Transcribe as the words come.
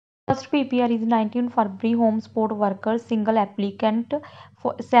First PPR is 19 February home support worker single applicant.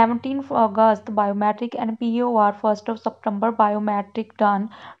 For 17 August biometric and POR 1st of September biometric done.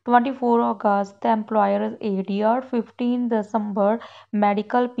 24 August the employer ADR. 15 December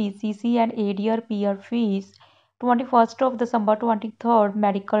medical PCC and ADR peer fees. 21st of December 23rd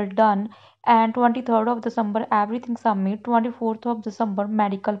medical done, and 23rd of December everything submit. 24th of December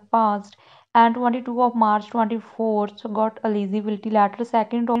medical passed, and 22 of March 24th got eligibility letter.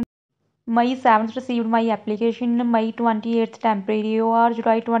 2nd of May 7th received my application. May 28th temporary OR.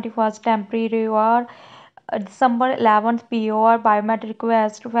 July 21st temporary OR. December 11th POR biometric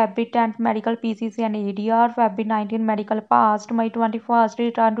request. February 10th medical PCC and ADR. February 19th medical passed. May 21st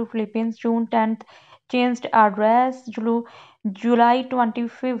return to Philippines. June 10th changed address. July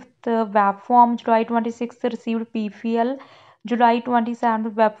 25th web form. July 26th received PFL. July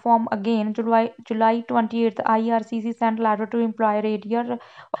 27th web form again. July 28th IRCC sent letter to employer ADR.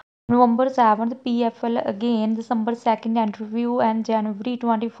 November 7th PFL again. December 2nd interview, and January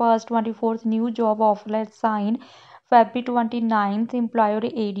 21st 24th new job offer let's sign. February 29th employer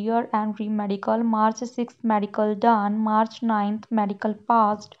ADR and re-medical. March 6th medical done. March 9th medical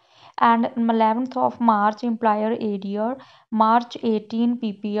passed, and 11th of March employer ADR. March 18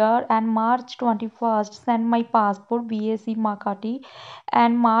 PPR, and March 21st send my passport BAC Makati,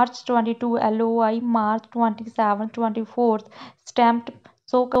 and March 22 LOI. March 27th 24th stamped.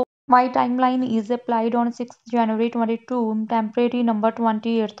 So my timeline is applied on 6th January 22, temporary number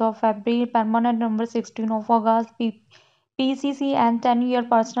 28th of February, permanent number 16th of August, PCC and 10-year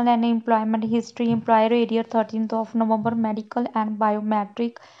personal and employment history, employer area 13th of November, medical and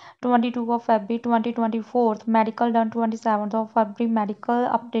biometric 22 of February 2024, medical done 27th of February, medical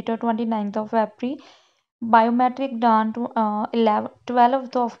updated 29th of February, biometric done to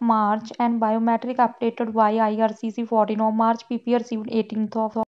 12th of March, and biometric updated by IRCC 14th of March, PP received 18th of